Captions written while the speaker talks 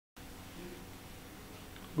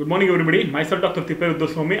Good morning everybody. Myself Dr.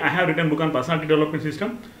 Thipperudraswamy. I have written a book on personality development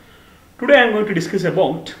system. Today I am going to discuss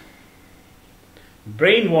about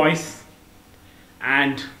brain voice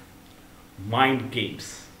and mind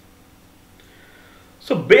games.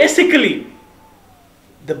 So basically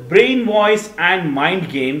the brain voice and mind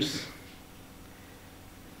games,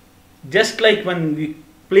 just like when we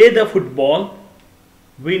play the football,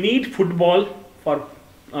 we need football for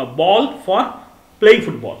a ball for playing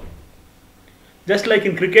football. Just like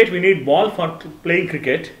in cricket, we need ball for playing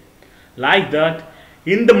cricket. Like that,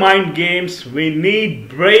 in the mind games, we need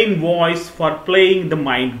brain voice for playing the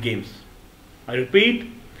mind games. I repeat,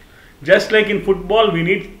 just like in football, we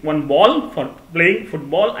need one ball for playing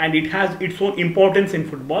football, and it has its own importance in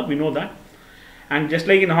football. We know that. And just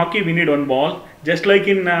like in hockey, we need one ball. Just like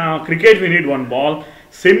in cricket, we need one ball.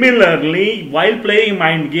 Similarly, while playing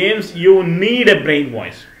mind games, you need a brain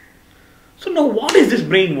voice. So now, what is this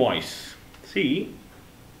brain voice? See,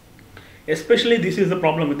 especially this is the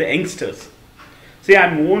problem with the youngsters. See, I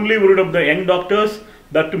am only worried of the young doctors,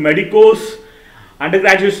 that to medicos,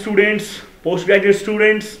 undergraduate students, postgraduate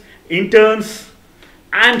students, interns,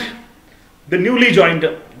 and the newly joined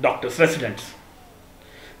doctors, residents.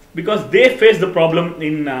 Because they face the problem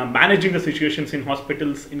in managing the situations in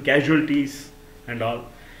hospitals, in casualties and all.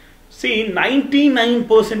 See,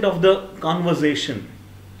 99% of the conversation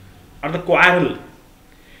or the quarrel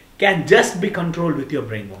can just be controlled with your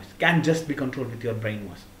brain voice. Can just be controlled with your brain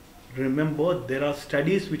voice. Remember, there are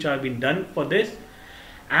studies which have been done for this,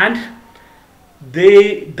 and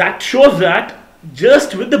that shows that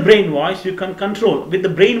just with the brain voice you can control, with the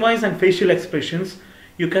brain voice and facial expressions,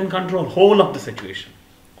 you can control whole of the situation.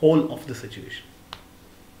 Whole of the situation.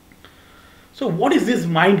 So what is this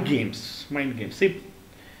mind games? Mind games. See,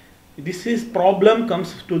 this is problem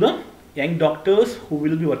comes to the young doctors who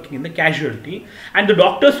will be working in the casualty, and the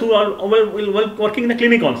doctors who will working in the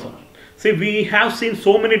clinic also. See, we have seen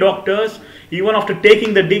so many doctors, even after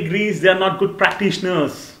taking the degrees, they are not good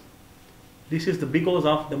practitioners. This is because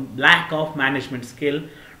of the lack of management skill.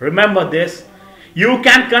 Remember this, you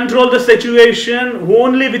can control the situation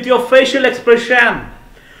only with your facial expression,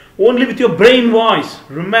 only with your brain voice.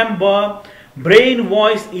 Remember, brain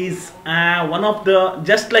voice is one of the,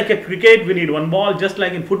 just like a cricket we need one ball, just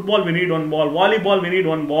like in football we need one ball, volleyball we need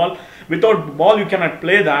one ball. Without ball you cannot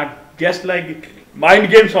play that. Just like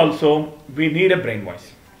mind games also, we need a brain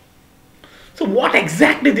voice. So what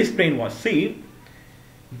exactly this brain voice? See,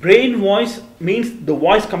 brain voice means the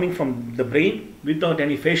voice coming from the brain without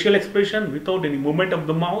any facial expression, without any movement of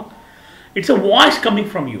the mouth. It's a voice coming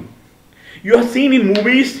from you. You have seen in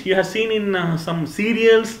movies, you have seen in some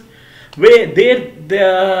serials, where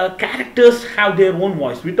the characters have their own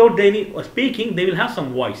voice. Without any speaking, they will have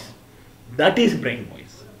some voice. That is brain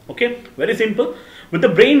voice. Okay, very simple. With the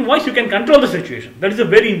brain voice, you can control the situation. That is a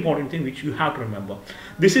very important thing which you have to remember.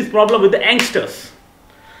 This is problem with the youngsters.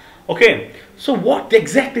 Okay, so what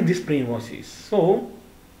exactly this brain voice is? So,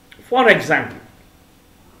 for example,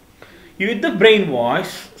 with the brain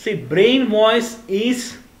voice, see, brain voice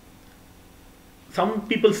is, some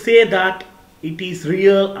people say that it is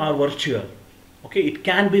real or virtual. Okay, it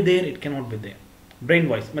can be there, it cannot be there. Brain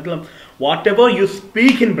voice, whatever you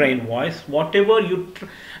speak in brain voice, whatever you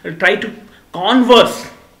try to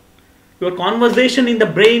converse, your conversation in the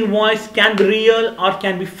brain voice can be real or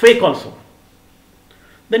can be fake also.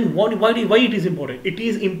 Then why it is important? It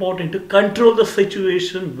is important to control the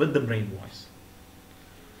situation with the brain voice.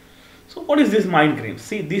 So what is this mind games?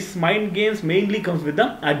 See, this mind games mainly comes with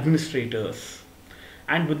the administrators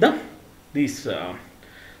and with the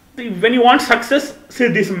when you want success. See,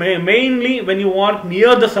 this mainly when you are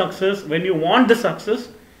near the success, when you want the success,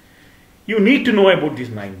 you need to know about these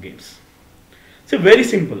mind games. So very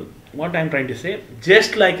simple, what I am trying to say,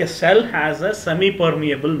 just like a cell has a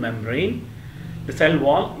semi-permeable membrane, the cell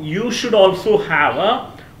wall, you should also have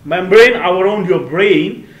a membrane around your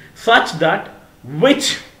brain, such that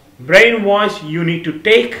which brain voice you need to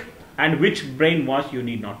take and which brain voice you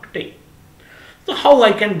need not to take. So how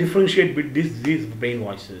I can differentiate with these brain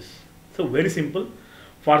voices? So very simple.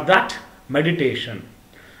 For that, meditation.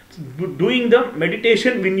 Doing the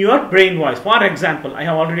meditation in your brain voice. For example, I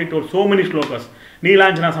have already told so many shlokas.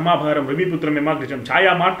 Neelanjana samabharam raviputram emagrijam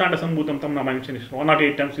chaya martanda sambhutam tam namanishanish.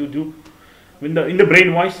 108 times you do in the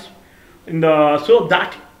brain voice. So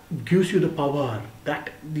that gives you the power. That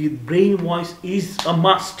the brain voice is a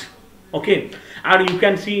must. Okay, and you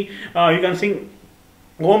can see, you can sing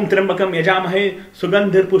Om Trimbakam Yajamahe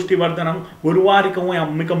Sugandhir Pushti Vardhanam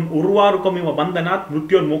Urvarikam Urvarukamiva Bandhanat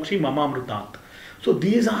Mrityor Mokshi Mamamrutat. So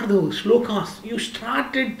these are the shlokas. You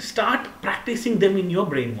start practicing them in your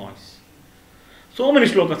brain voice. So many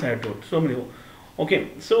shlokas I have told. So many. Okay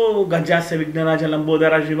so Gajasya Vighnaraj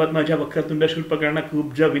Lambodara श्रीवत्मज Vakratunda Shurpakarna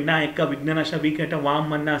कुब्ज Vinayak विघ्ननाश विकट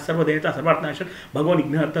वामन सर्वदेवता सर्वार्थनाश भगवान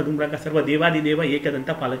विघ्नहर्ता धूम्रक सर्वदेवादिदेव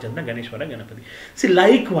Ekdant पालचंद्र Ganeshwar Ganpati. See,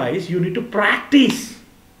 likewise, you need to practice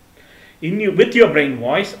with your brain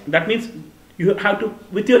voice. That means you have to,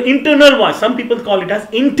 with your internal voice. Some people call it as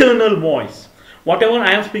internal voice. Whatever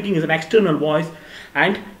I am speaking is an external voice,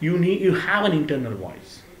 and you have an internal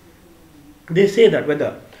voice. They say that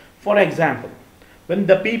whether, for example, when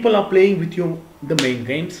the people are playing with you the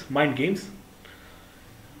mind games,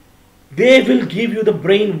 they will give you the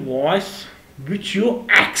brain voice which you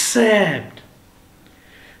accept.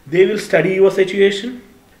 They will study your situation,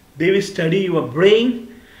 they will study your brain,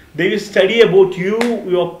 they will study about you,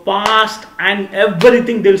 your past, and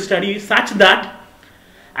everything. They will study such that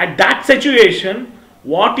at that situation,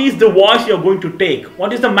 what is the voice you are going to take,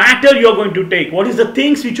 what is the matter you are going to take, what is the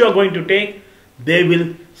things which you are going to take, they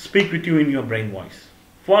will speak with you in your brain voice.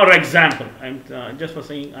 For example, I'm just for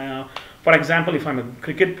saying, for example, if I'm a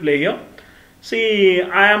cricket player, see,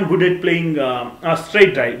 I am good at playing a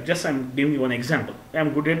straight drive. Just I'm giving you one example. I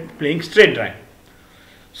am good at playing straight drive.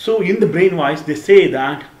 So in the brain voice, they say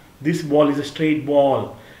that this ball is a straight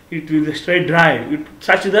ball. It will be a straight drive,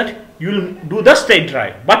 such that you will do the straight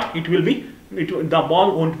drive, but the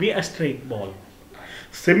ball won't be a straight ball.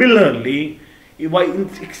 Similarly,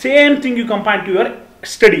 same thing you compare to your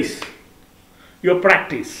studies, your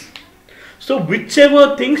practice. So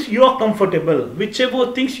whichever things you are comfortable,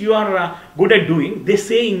 whichever things you are good at doing, they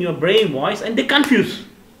say in your brain voice, and they confuse.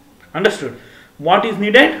 Understood? What is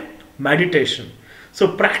needed? Meditation.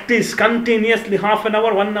 So practice continuously, half an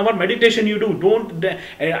hour, 1 hour meditation you do. Don't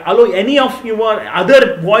allow any of your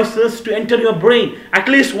other voices to enter your brain. At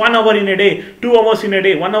least 1 hour in a day, 2 hours in a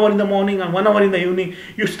day, 1 hour in the morning and 1 hour in the evening.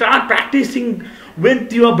 You start practicing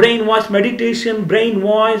with your brain voice, meditation, brain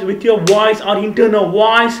voice, with your voice or internal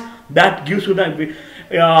voice. That gives you the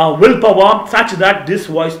willpower such that these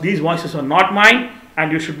voices are not mine,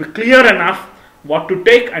 and you should be clear enough what to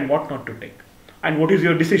take and what not to take, and what is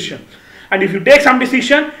your decision. And if you take some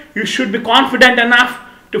decision, you should be confident enough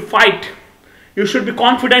to fight. You should be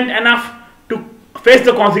confident enough to face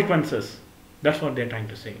the consequences. That's what they're trying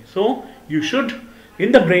to say. So you should,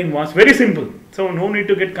 in the brain voice, very simple. So no need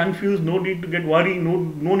to get confused, no need to get worried,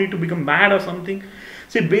 no need to become mad or something.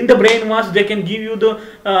 See, in the brain voice, they can give you the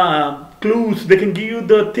clues, they can give you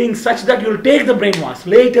the things such that you'll take the brain voice.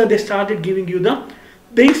 Later, they started giving you the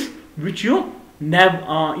things which you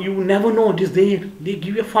never know it is there. They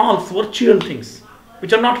give you false, virtual things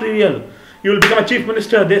which are not real. You will become a chief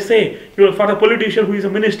minister, they say. For a politician who is a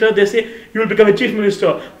minister, they say you will become a chief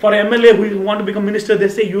minister. For an MLA who want to become minister, they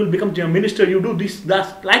say you will become a minister. You do this,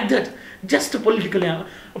 that, like that. Just politically.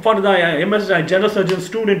 For the MS general surgeon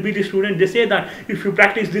student, PT student, they say that if you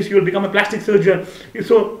practice this, you will become a plastic surgeon.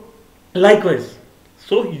 So likewise.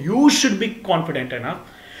 So you should be confident enough.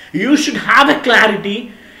 You should have a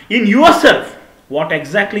clarity in yourself. What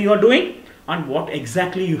exactly you are doing and what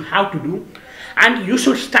exactly you have to do, and you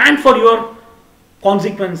should stand for your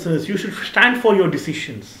consequences, you should stand for your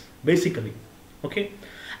decisions, basically, okay,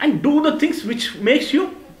 and do the things which makes you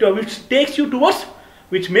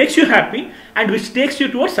which makes you happy and which takes you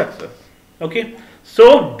towards success, okay.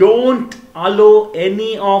 So don't allow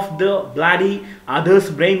any of the bloody others'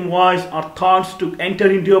 brain voice or thoughts to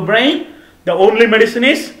enter into your brain. The only medicine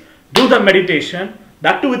is do the meditation,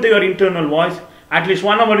 that too with your internal voice, at least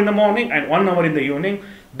 1 hour in the morning and 1 hour in the evening.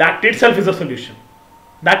 That itself is a solution.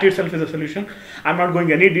 That itself is a solution. I'm not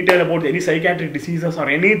going any detail about any psychiatric diseases or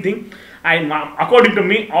anything. According to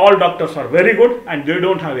me, all doctors are very good and they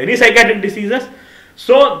don't have any psychiatric diseases.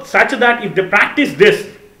 So such that if they practice this,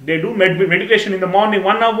 they do meditation in the morning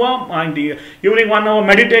 1 hour and the evening 1 hour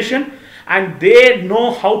meditation, and they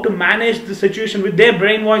know how to manage the situation with their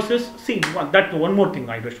brain voices. See, that one more thing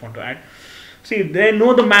I just want to add. See, they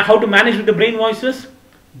know how to manage with the brain voices.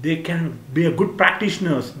 They can be a good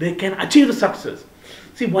practitioners. They can achieve the success.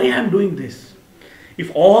 See, why I am doing this?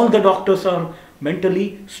 If all the doctors are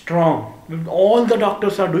mentally strong, if all the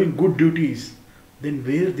doctors are doing good duties, then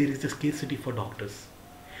where there is a scarcity for doctors,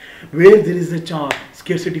 where there is a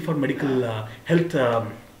scarcity for medical health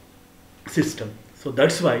system. So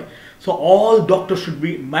that's why. So all doctors should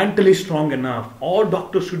be mentally strong enough. All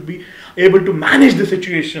doctors should be able to manage the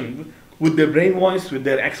situation with their brain voice, with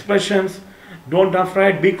their expressions. Don't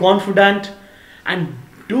afraid, be confident, and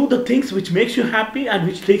do the things which makes you happy and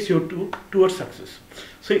which takes you towards success.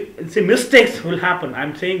 So mistakes will happen.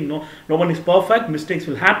 I'm saying no one is perfect. Mistakes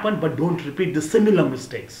will happen, but don't repeat the similar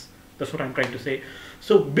mistakes. That's what I'm trying to say.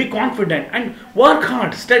 So be confident and work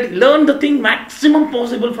hard, study, learn the thing maximum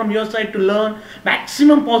possible from your side to learn,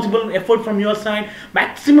 maximum possible effort from your side,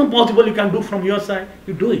 maximum possible you can do from your side.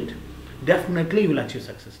 You do it. Definitely you will achieve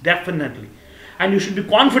success. Definitely. And you should be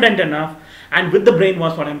confident enough. And with the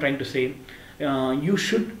brainwash, what I'm trying to say, you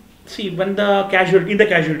should see when the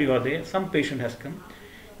casualty or there, some patient has come,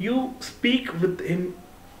 you speak with him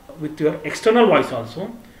with your external voice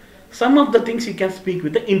also. Some of the things you can speak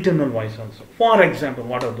with the internal voice also. For example,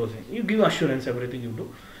 what are those things? You give assurance everything you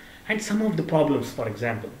do. And some of the problems, for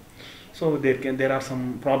example. So there are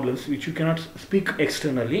some problems which you cannot speak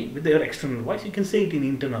externally with your external voice. You can say it in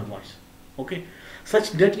internal voice. Okay?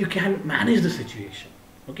 Such that you can manage the situation.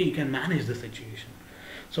 Okay? You can manage the situation.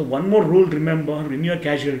 So one more rule, remember, in your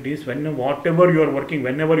casualties, whatever you are working,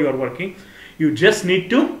 whenever you are working, you just need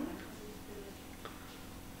to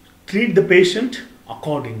treat the patient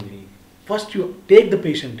accordingly. First you take the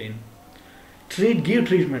patient in, give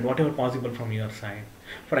treatment whatever possible from your side.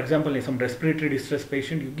 For example, in some respiratory distress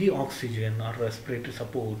patient, you give oxygen or respiratory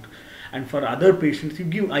support, and for other patients you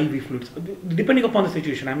give IV fluids, depending upon the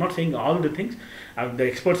situation. I'm not saying all the things, the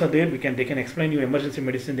experts are there, they can explain you emergency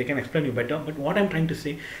medicine, they can explain you better, but what I'm trying to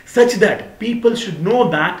say, such that people should know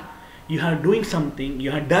that you are doing something,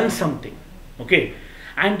 you have done something, okay?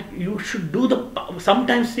 And you should do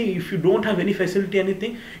sometimes see, if you don't have any facility,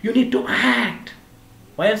 anything, you need to act.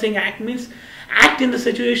 Why I'm saying act means, act in the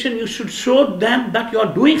situation. You should show them that you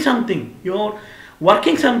are doing something, you are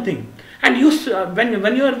working something. And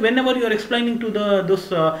whenever you are explaining to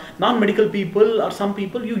those non-medical people or some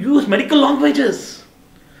people, you use medical languages.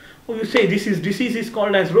 Or you say this disease is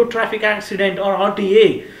called as road traffic accident or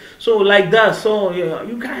RTA. So like that, so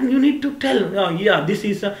you need to tell, yeah, this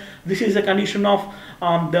is a condition of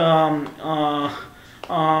some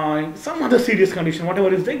other serious condition,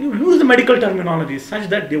 whatever is there. You use the medical terminology such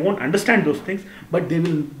that they won't understand those things, but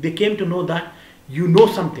they came to know that you know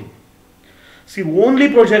something. See, only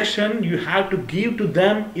projection you have to give to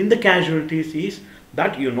them in the casualties is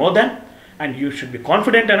that you know them and you should be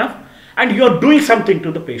confident enough and you are doing something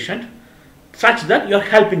to the patient such that you are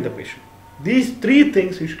helping the patient. These three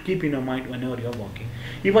things you should keep in your mind whenever you are working,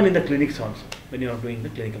 even in the clinics also, when you are doing the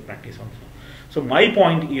clinical practice also. So my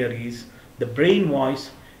point here is the brain voice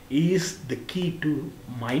is the key to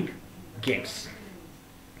mind games.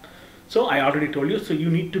 So I already told you, so you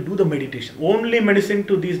need to do the meditation. Only medicine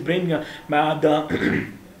to these brain,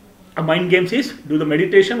 mind games is do the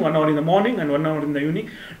meditation 1 hour in the morning and 1 hour in the evening.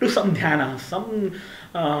 Do some dhyana, something,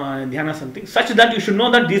 such that you should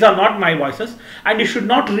know that these are not my voices and you should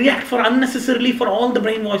not react unnecessarily for all the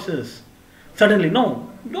brain voices. Suddenly, no,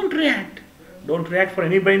 don't react. Don't react for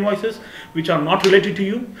any brain voices which are not related to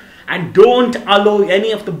you, and don't allow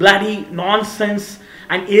any of the bloody nonsense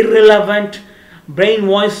and irrelevant brain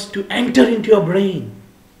voice to enter into your brain,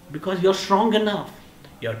 because you're strong enough.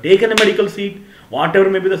 You have taken a medical seat, whatever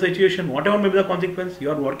may be the situation, whatever may be the consequence.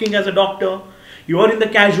 You are working as a doctor, you are in the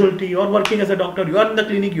casualty, you are working as a doctor, you are in the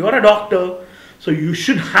clinic, you are a doctor. So you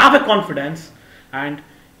should have a confidence and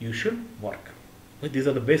you should work. But these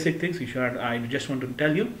are the basic things I just want to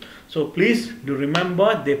tell you. So please do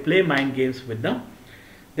remember, they play mind games with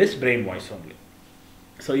this brain voice only.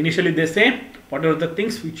 So initially they say, what are the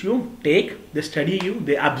things which you take, they study you,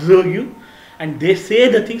 they observe you, and they say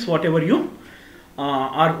the things whatever you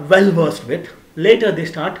are well versed with. Later they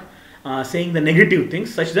start saying the negative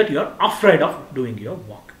things such that you are afraid of doing your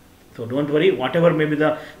work. So don't worry, whatever may be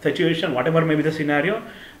the situation, whatever may be the scenario,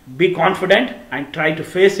 be confident and try to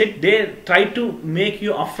face it. They try to make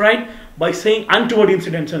you afraid by saying untoward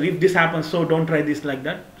incidents. If this happens, so don't try this, like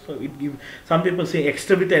that. So some people say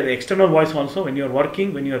with the external voice also when you are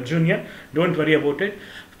working, when you are junior, don't worry about it.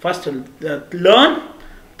 First learn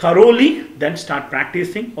thoroughly, then start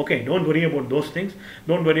practicing. Okay, don't worry about those things.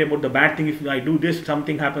 Don't worry about the bad thing. If I do this,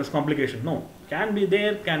 something happens, complication. No, can be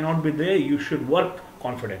there, cannot be there. You should work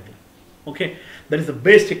confidently. Okay, that is the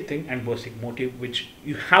basic thing and basic motive which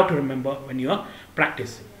you have to remember when you are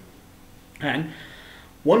practicing. And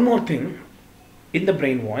one more thing in the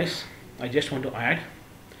brain voice, I just want to add.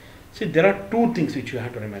 See, there are two things which you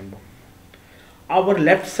have to remember. Our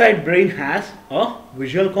left side brain has a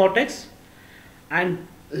visual cortex and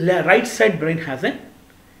right side brain has an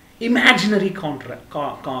imaginary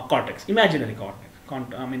cortex. Imaginary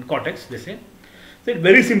cortex. Cortex, they say. So it's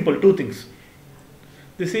very simple, two things.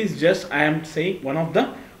 This is just, I am saying, one of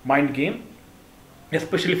the mind game,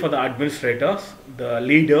 especially for the administrators, the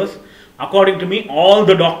leaders. According to me, all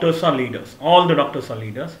the doctors are leaders. All the doctors are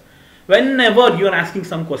leaders. Whenever you are asking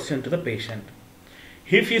some question to the patient,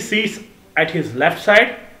 if he sees at his left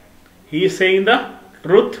side, he is saying the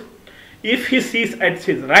truth. If he sees at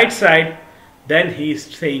his right side, then he is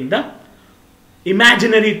saying the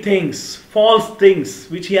imaginary things, false things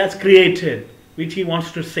which he has created, which he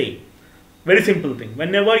wants to say. Very simple thing.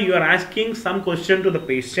 Whenever you are asking some question to the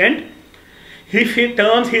patient, if he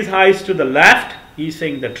turns his eyes to the left, he is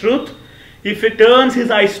saying the truth. If he turns his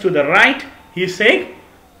eyes to the right, he is saying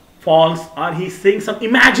false, or he is saying some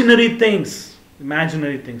imaginary things.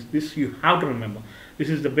 Imaginary things. This you have to remember. This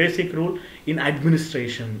is the basic rule in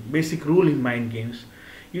administration, basic rule in mind games.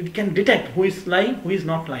 You can detect who is lying, who is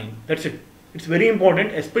not lying. That's it. It's very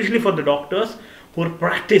important, especially for the doctors who are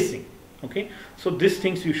practicing. Okay, so these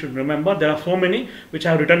things you should remember. There are so many which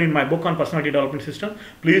I have written in my book on personality development system.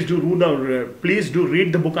 Please do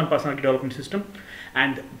read the book on personality development system.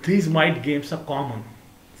 And these mind games are common.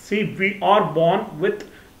 See, we are born with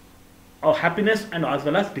our happiness and as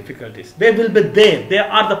well as difficulties. They will be there. They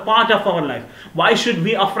are the part of our life. Why should we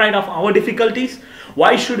be afraid of our difficulties?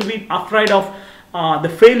 Why should we be afraid of the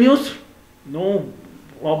failures? No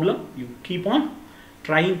problem. You keep on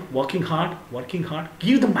trying, working hard.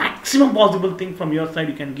 Give the maximum possible thing from your side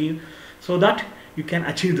you can give, so that you can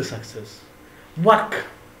achieve the success. Work.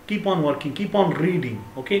 Keep on working. Keep on reading.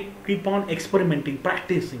 Okay. Keep on experimenting,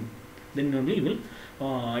 practicing. Then only you will.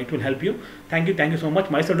 It will help you. Thank you so much.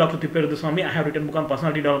 Myself, Dr. Thipperudraswamy. I have written a book on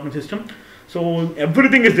personality development system. So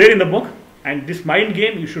everything is there in the book. And this mind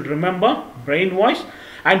game, you should remember brain voice,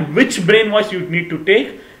 and which brain voice you need to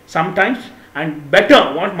take sometimes. And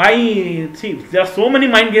better, there are so many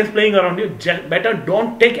mind games playing around you. Better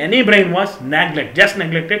don't take any brain voice. Just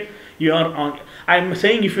neglect it. I am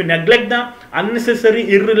saying, if you neglect the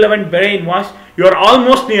unnecessary, irrelevant brain voice, you are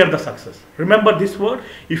almost near the success. Remember this word.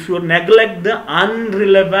 If you neglect the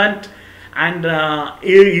unrelevant and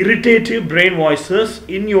irritative brain voices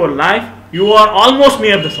in your life, you are almost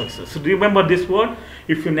near the success. So remember this word.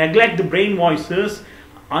 If you neglect the brain voices,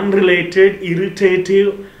 unrelated,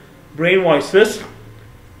 irritative brain voices,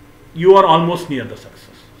 you are almost near the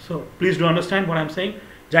success. So please do understand what I am saying.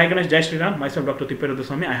 Jai Ganesh, Jai Shri Ram. Myself, Dr.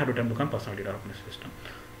 Thipperudraswamy. I have written a book on personality development system.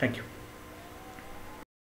 Thank you.